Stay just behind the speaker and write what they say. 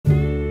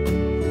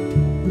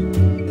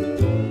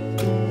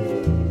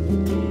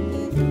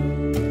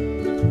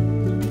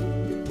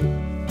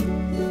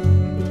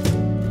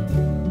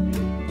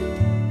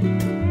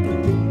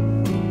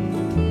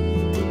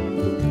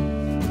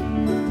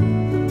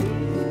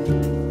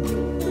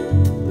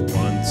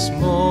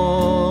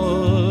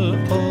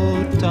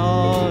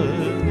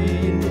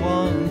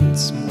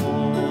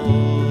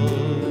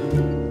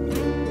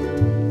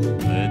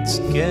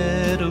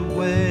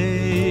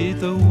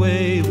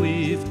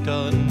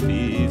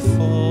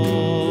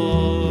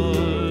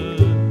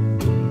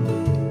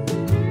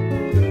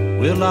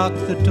We'll lock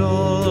the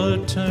door,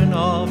 turn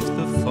off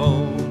the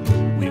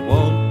phone. We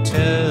won't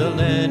tell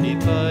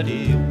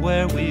anybody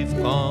where we've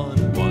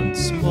gone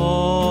once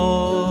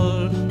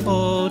more.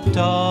 Oh,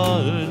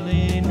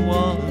 darling,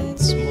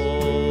 once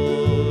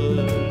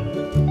more.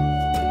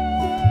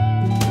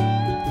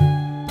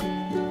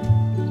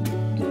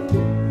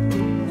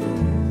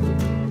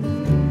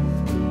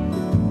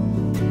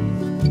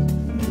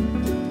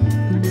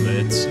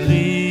 Let's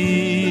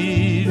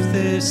leave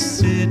this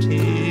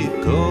city,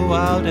 go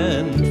out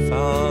and find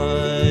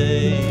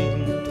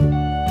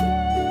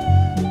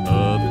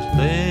a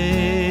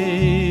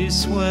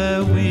place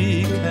where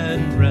we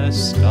can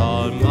rest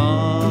our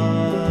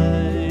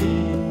mind.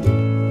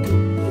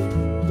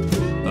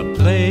 A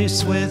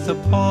place with a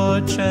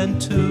porch and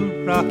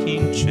 2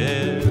 rocking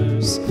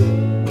chairs.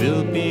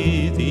 We'll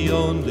be the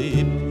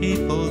only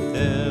people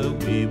there.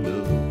 We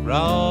will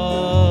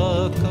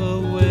rock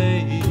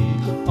away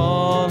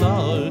all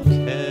our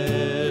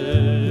cares.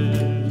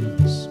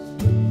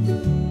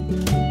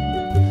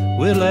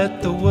 We'll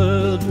let the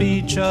world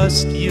be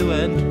just you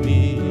and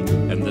me,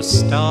 and the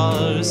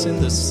stars in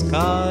the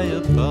sky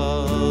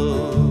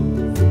above.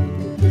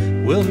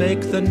 We'll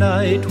make the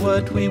night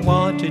what we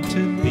want it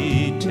to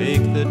be.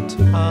 Take the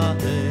time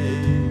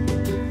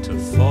to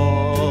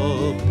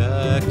fall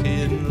back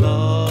in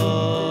love.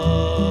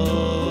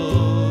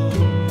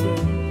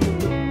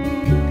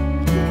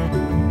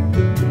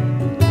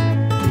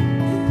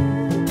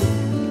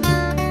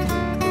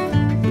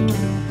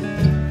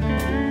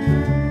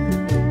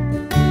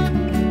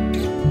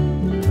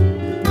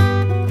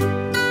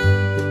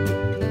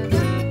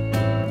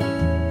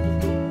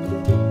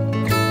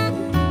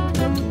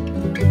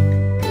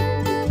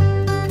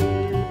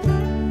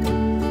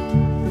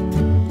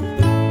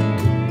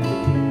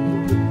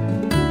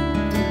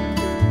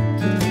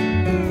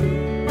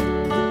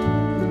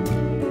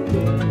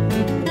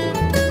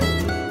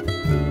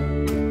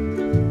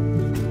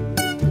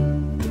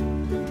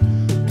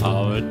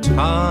 Our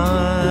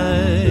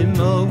time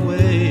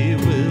away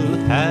will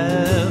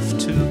have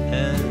to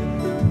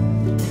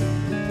end.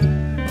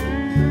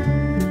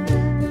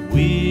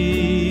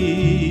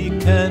 We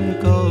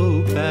can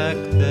go back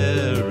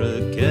there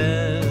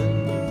again.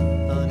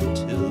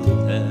 Until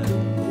then,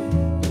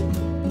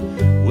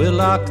 we'll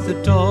lock the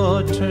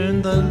door,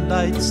 turn the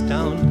lights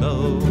down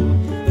low.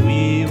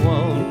 We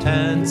won't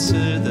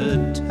answer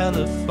the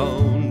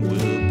telephone.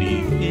 We'll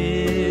be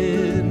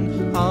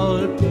in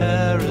our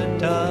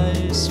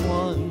paradise.